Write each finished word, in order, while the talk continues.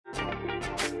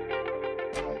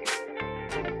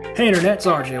Hey Internet, it's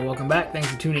RJ. Welcome back.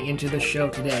 Thanks for tuning into the show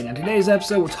today. Now, today's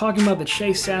episode, we're talking about the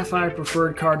Chase Sapphire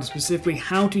Preferred Card and specifically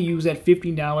how to use that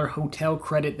 $50 hotel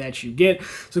credit that you get.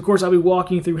 So, of course, I'll be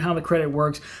walking you through how the credit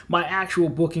works, my actual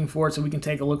booking for it, so we can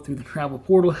take a look through the travel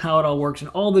portal, how it all works, and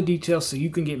all the details so you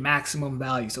can get maximum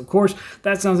value. So, of course, if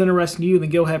that sounds interesting to you, then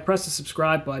go ahead, press the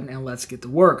subscribe button, and let's get to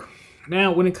work.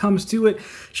 Now, when it comes to it,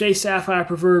 Chase Sapphire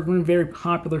Preferred, one of the very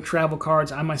popular travel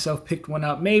cards. I myself picked one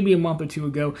up maybe a month or two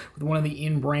ago with one of the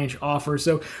in-branch offers.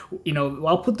 So,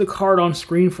 I'll put the card on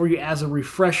screen for you as a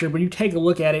refresher, but you take a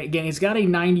look at it. Again, it's got a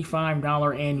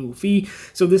 $95 annual fee.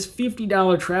 So this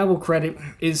 $50 travel credit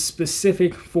is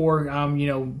specific for,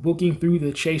 booking through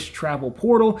the Chase travel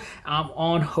portal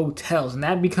on hotels. And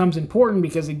that becomes important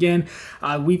because, again,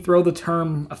 we throw the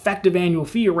term effective annual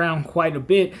fee around quite a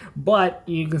bit, but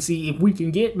you can see if we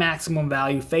can get maximum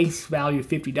value, face value of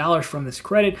 $50 from this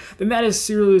credit, then that is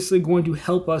seriously going to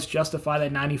help us justify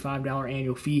that $95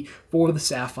 annual fee for the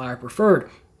Sapphire Preferred.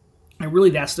 And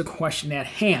really, that's the question at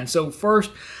hand. So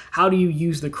first, how do you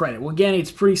use the credit? Well, again,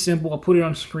 it's pretty simple. I'll put it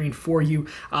on screen for you.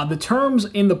 The terms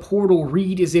in the portal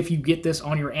read as if you get this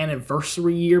on your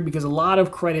anniversary year, because a lot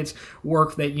of credits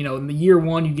work that, in the year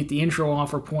one, you get the intro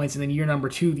offer points, and then year number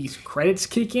two, these credits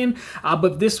kick in.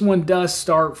 But this one does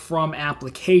start from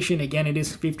application. Again, it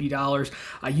is $50.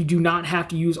 You do not have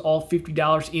to use all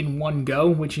 $50 in one go,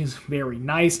 which is very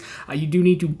nice. You do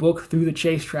need to book through the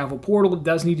Chase travel portal. It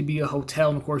does need to be a hotel,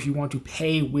 and of course, you want to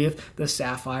pay with the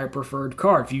Sapphire Preferred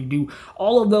card. If you do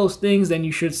all of those things, then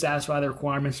you should satisfy the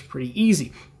requirements pretty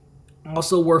easy.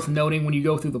 Also worth noting, when you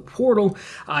go through the portal,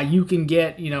 you can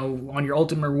get, on your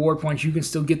ultimate reward points, you can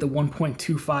still get the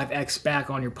 1.25x back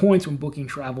on your points when booking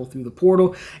travel through the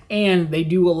portal. And they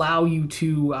do allow you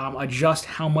to adjust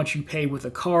how much you pay with a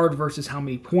card versus how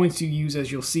many points you use,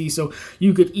 as you'll see. So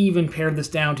you could even pare this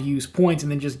down to use points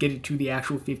and then just get it to the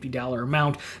actual $50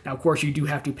 amount. Now, of course, you do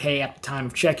have to pay at the time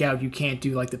of checkout. You can't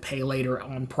do like the pay later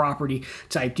on property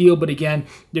type deal. But again,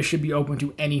 this should be open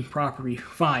to any property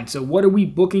fine. So what are we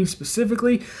booking specifically?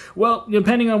 Well,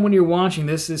 depending on when you're watching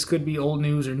this could be old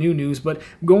news or new news, but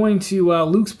going to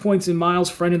Luke's Points and Miles,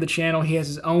 friend of the channel. He has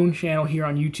his own channel here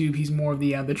on YouTube. He's more of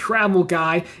the travel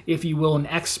guy, if you will, an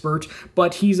expert,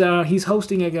 but he's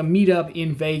hosting like a meetup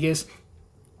in Vegas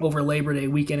over Labor Day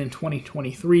weekend in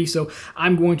 2023. So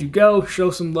I'm going to go show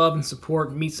some love and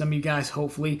support, meet some of you guys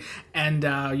hopefully, and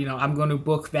I'm going to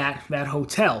book that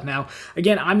hotel. Now,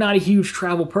 again, I'm not a huge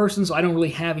travel person, so I don't really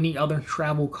have any other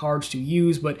travel cards to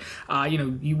use, but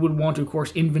you would want to, of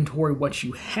course, inventory what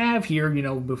you have here,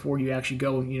 before you actually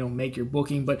go and make your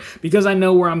booking. But because I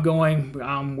know where I'm going,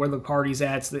 where the party's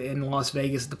at, it's in Las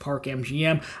Vegas, the Park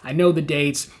MGM, I know the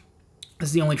dates. This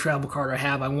is the only travel card I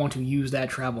have. I want to use that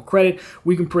travel credit.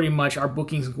 We can pretty much, our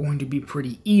booking is going to be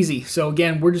pretty easy. So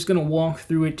again, we're just going to walk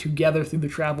through it together through the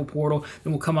travel portal.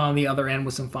 Then we'll come on the other end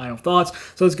with some final thoughts.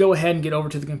 So let's go ahead and get over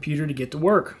to the computer to get to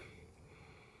work.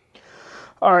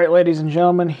 All right, ladies and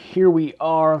gentlemen, here we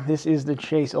are. This is the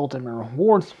Chase Ultimate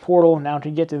Rewards portal. Now, to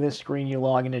get to this screen, you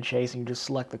log into Chase and you just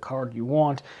select the card you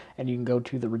want, and you can go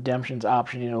to the redemptions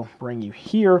option. It'll bring you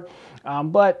here.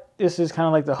 But this is kind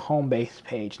of like the home base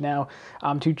page. Now,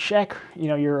 to check,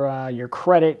 your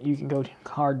credit, you can go to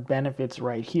card benefits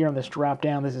right here on this drop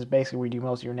down. This is basically where you do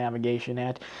most of your navigation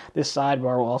at. This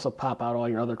sidebar will also pop out all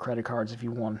your other credit cards if you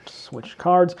want to switch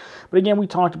cards. But again, we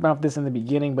talked about this in the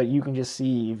beginning, but you can just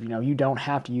see, if you don't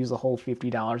have to use the whole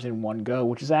 $50 in one go,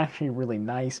 which is actually really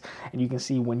nice, and you can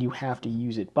see when you have to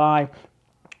use it by.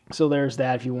 So there's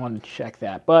that if you want to check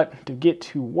that. But to get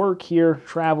to work here,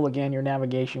 travel, again, your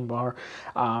navigation bar,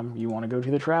 you want to go to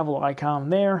the travel icon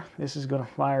there. This is going to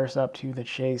fire us up to the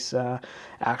Chase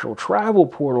actual travel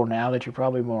portal now that you're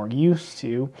probably more used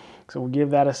to. So we'll give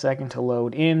that a second to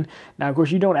load in. Now, of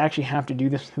course, you don't actually have to do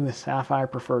this through the Sapphire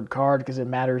Preferred card because it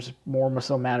matters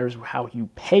how you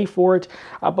pay for it.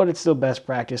 But it's still best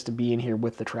practice to be in here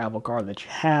with the travel card that you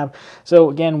have. So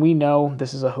again, we know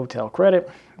this is a hotel credit.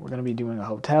 We're going to be doing a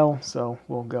hotel, so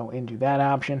we'll go into that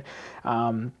option.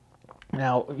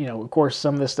 Now, of course,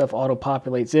 some of this stuff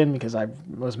auto-populates in because I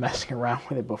was messing around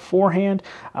with it beforehand,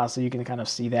 so you can kind of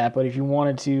see that. But if you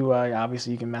wanted to,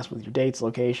 obviously you can mess with your dates,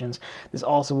 locations. This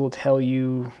also will tell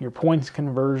you your points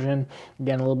conversion.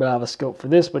 Again, a little bit out of a scope for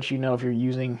this, but if you're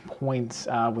using points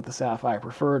with the Sapphire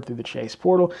Preferred through the Chase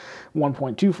portal,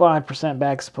 1.25%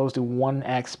 back as opposed to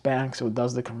 1x back, so it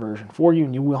does the conversion for you,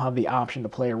 and you will have the option to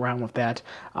play around with that.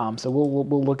 So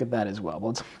we'll look at that as well. But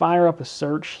let's fire up a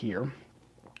search here.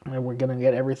 And we're going to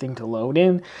get everything to load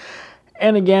in.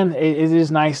 And again, it is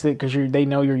nice that because they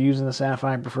know you're using the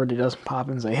Sapphire Preferred, it does pop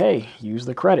and say, hey, use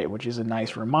the credit, which is a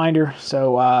nice reminder.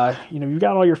 So, you've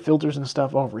got all your filters and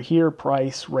stuff over here,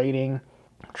 price, rating,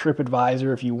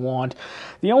 TripAdvisor if you want.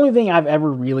 The only thing I've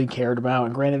ever really cared about,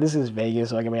 and granted this is Vegas,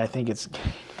 so I think it's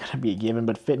gonna be a given,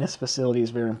 but fitness facility is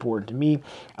very important to me.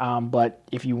 But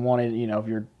if you wanted, if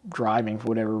you're driving for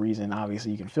whatever reason,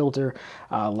 obviously you can filter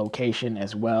location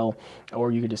as well,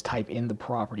 or you can just type in the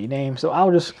property name. So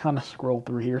I'll just kind of scroll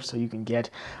through here so you can get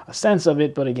a sense of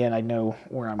it. But again, I know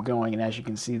where I'm going, and as you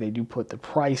can see, they do put the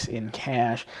price in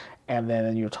cash, and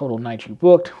then your total nights you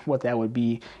booked, what that would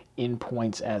be in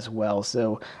points as well.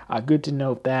 So good to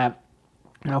note that.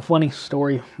 Now, funny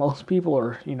story, most people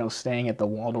are, staying at the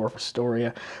Waldorf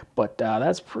Astoria, but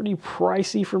that's pretty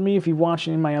pricey for me. If you've watched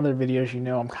any of my other videos,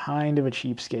 I'm kind of a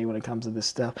cheapskate when it comes to this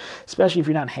stuff, especially if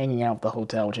you're not hanging out at the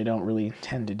hotel, which I don't really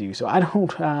tend to do. So I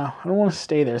don't want to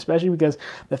stay there, especially because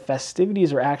the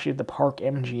festivities are actually at the Park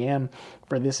MGM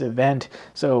for this event.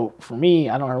 So for me,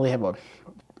 I don't really have a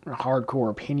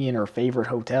hardcore opinion or favorite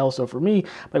hotel. So for me,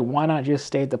 like, why not just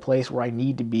stay at the place where I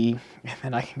need to be, and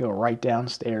then I can go right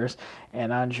downstairs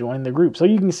and join the group. So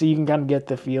you can see, you can kind of get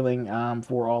the feeling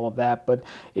for all of that, but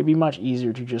it'd be much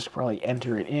easier to just probably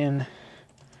enter it in.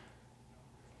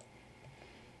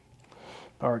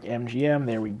 Park MGM,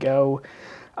 there we go.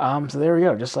 So there we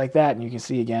go, just like that, and you can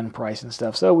see again price and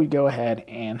stuff. So we go ahead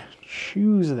and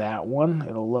choose that one.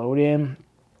 It'll load in.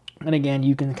 And again,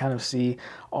 you can kind of see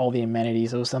all the amenities.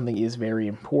 So if something is very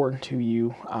important to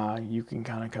you, you can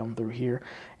kind of come through here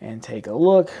and take a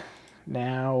look.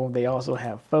 Now, they also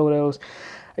have photos.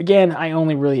 Again, I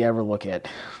only really ever look at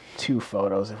 2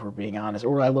 photos, if we're being honest,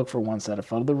 or I look for 1 set of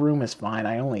photos. The room is fine.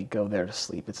 I only go there to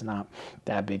sleep. It's not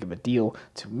that big of a deal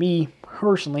to me.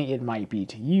 Personally, it might be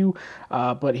to you,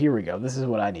 but here we go. This is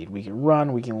what I need. We can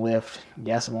run, we can lift.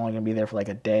 Yes, I'm only going to be there for like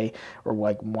a day, or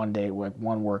like 1 day, like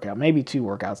 1 workout, maybe 2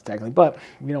 workouts technically, but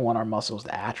we don't want our muscles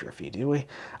to atrophy, do we?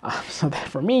 So that,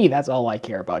 for me, that's all I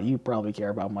care about. You probably care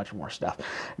about much more stuff.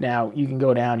 Now, you can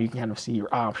go down, you can kind of see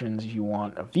your options. You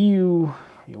want a view,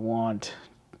 you want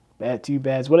 2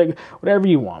 beds, whatever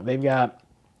you want. They've got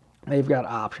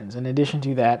options. In addition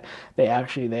to that, they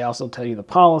also tell you the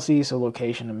policy, so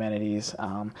location, amenities,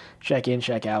 check in,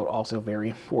 check out, also very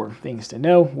important things to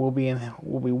know. We'll be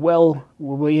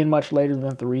in much later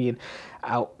than 3 and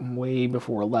out way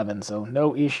before 11, so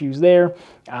no issues there.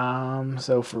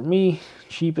 So for me,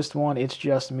 cheapest one, it's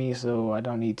just me, so I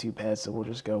don't need 2 pets, so we'll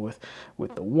just go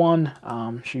with the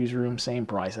 1. Shoes room, same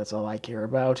price, that's all I care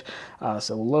about.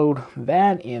 So load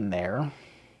that in there.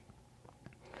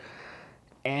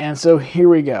 And so here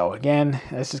we go. Again,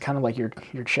 this is kind of like your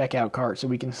checkout cart, so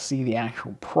we can see the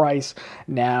actual price.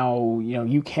 Now,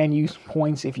 you can use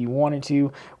points if you wanted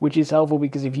to, which is helpful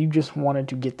because if you just wanted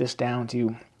to get this down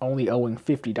to only owing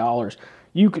 $50,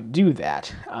 you could do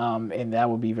that, and that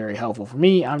would be very helpful. For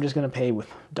me, I'm just going to pay with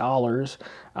dollars,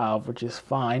 which is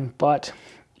fine, but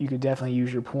you could definitely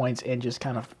use your points and just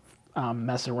kind of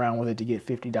mess around with it to get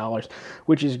 $50,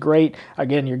 which is great.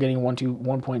 Again, you're getting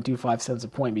 1.25 cents a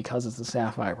point because it's the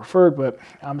Sapphire Preferred, but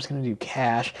I'm just going to do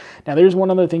cash. Now, there's one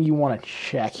other thing you want to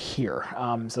check here.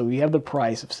 So we have the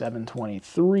price of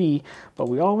 $7.23, but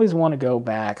we always want to go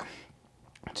back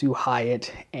to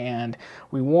Hyatt, and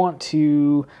we want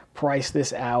to price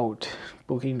this out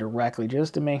booking directly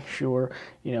just to make sure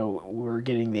we're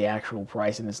getting the actual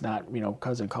price, and it's not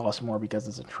because it costs more because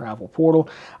it's a travel portal.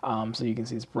 So you can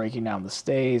see it's breaking down the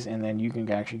stays, and then you can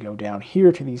actually go down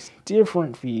here to these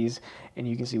different fees, and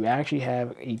you can see we actually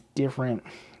have a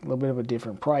little bit of a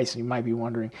different price. You might be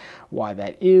wondering why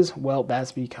that is. Well,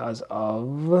 that's because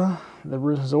of the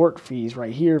resort fees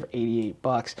right here of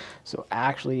 $88. So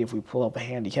actually, if we pull up a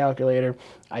handy calculator,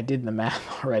 I did the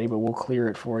math already, but we'll clear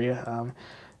it for you.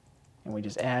 And we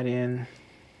just add in,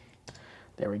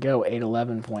 there we go,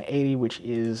 811.80, which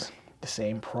is the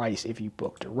same price if you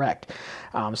book direct.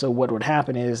 So what would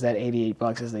happen is that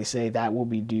 $88, as they say, that will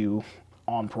be due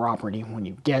on property when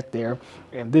you get there.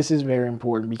 And this is very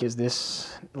important because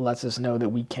this lets us know that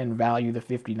we can value the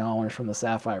 $50 from the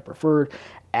Sapphire Preferred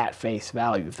at face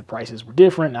value. If the prices were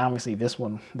different, and obviously this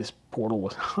portal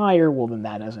was higher, well, then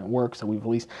that doesn't work. So we've at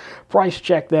least price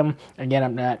checked them.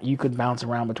 Again, you could bounce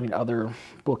around between other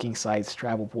booking sites,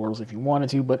 travel portals if you wanted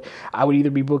to, but I would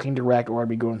either be booking direct or I'd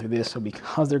be going through this. So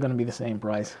because they're going to be the same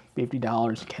price,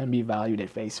 $50 can be valued at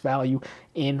face value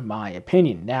in my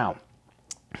opinion. Now,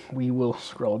 we will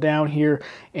scroll down here,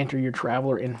 enter your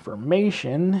traveler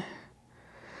information.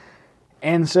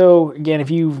 And so, again,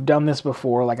 if you've done this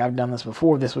before, like I've done this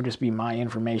before, this will just be my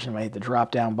information. If I hit the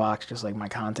drop-down box, just like my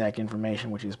contact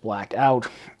information, which is blacked out.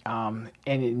 And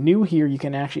new here, you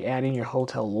can actually add in your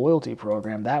hotel loyalty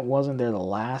program. That wasn't there the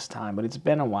last time, but it's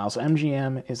been a while. So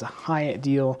MGM is a Hyatt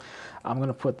deal. I'm going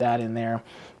to put that in there,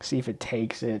 see if it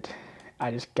takes it.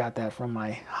 I just got that from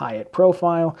my Hyatt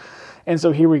profile. And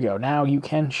so here we go. Now you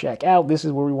can check out. This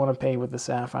is where we want to pay with the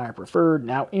Sapphire Preferred.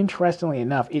 Now, interestingly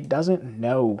enough, it doesn't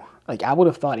know. Like, I would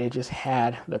have thought it just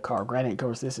had the card. Granted, of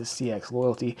course, this is CX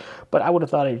Loyalty, but I would have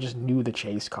thought it just knew the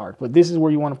Chase card. But this is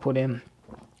where you want to put in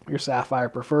your Sapphire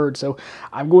Preferred. So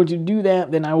I'm going to do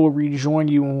that, then I will rejoin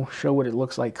you and we'll show what it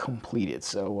looks like completed.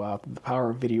 So the power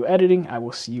of video editing, I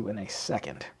will see you in a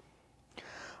second.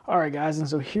 Alright guys, and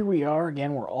so here we are.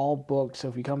 Again, we're all booked. So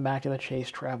if we come back to the Chase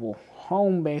Travel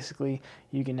home, basically,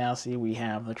 you can now see we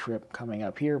have the trip coming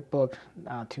up here, booked,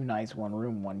 2 nights, 1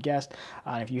 room, 1 guest.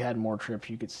 If you had more trips,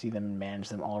 you could see them and manage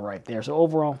them all right there. So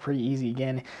overall, pretty easy.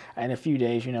 Again, in a few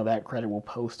days, you know, that credit will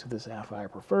post to the Sapphire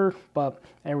Preferred, but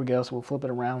there we go. So we'll flip it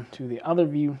around to the other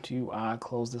view to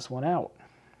close this one out.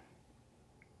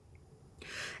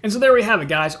 And so there we have it,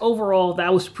 guys. Overall,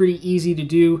 that was pretty easy to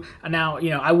do. Now, you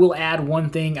know, I will add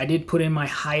one thing. I did put in my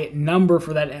Hyatt number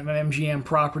for that MGM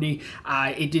property.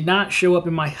 It did not show up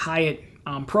in my Hyatt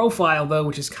profile, though,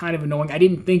 which is kind of annoying. I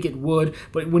didn't think it would,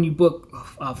 but when you book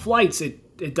flights,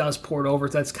 it does port over,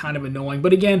 so that's kind of annoying.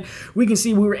 But again, we can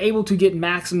see we were able to get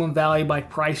maximum value by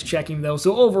price checking, though.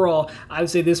 So overall, I would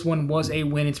say this one was a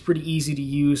win. It's pretty easy to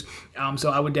use.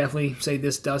 So I would definitely say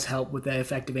this does help with that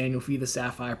effective annual fee, the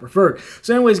Sapphire Preferred.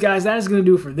 So anyways, guys, that is going to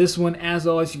do it for this one. As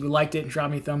always, if you liked it, drop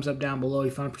me a thumbs up down below. If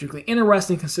you found it particularly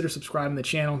interesting, consider subscribing to the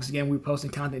channel, because again, we're posting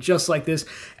content just like this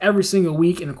every single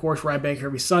week. And of course, right back here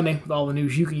every Sunday with all the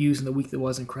news you can use in the week that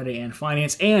was in credit and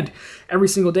finance. And every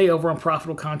single day over on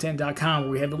ProfitableContent.com,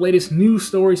 where we have the latest news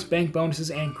stories, bank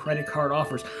bonuses, and credit card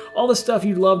offers. All the stuff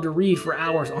you'd love to read for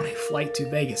hours on a flight to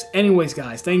Vegas. Anyways,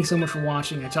 guys, thank you so much for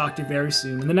watching. I'll talk to you very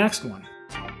soon in the next one.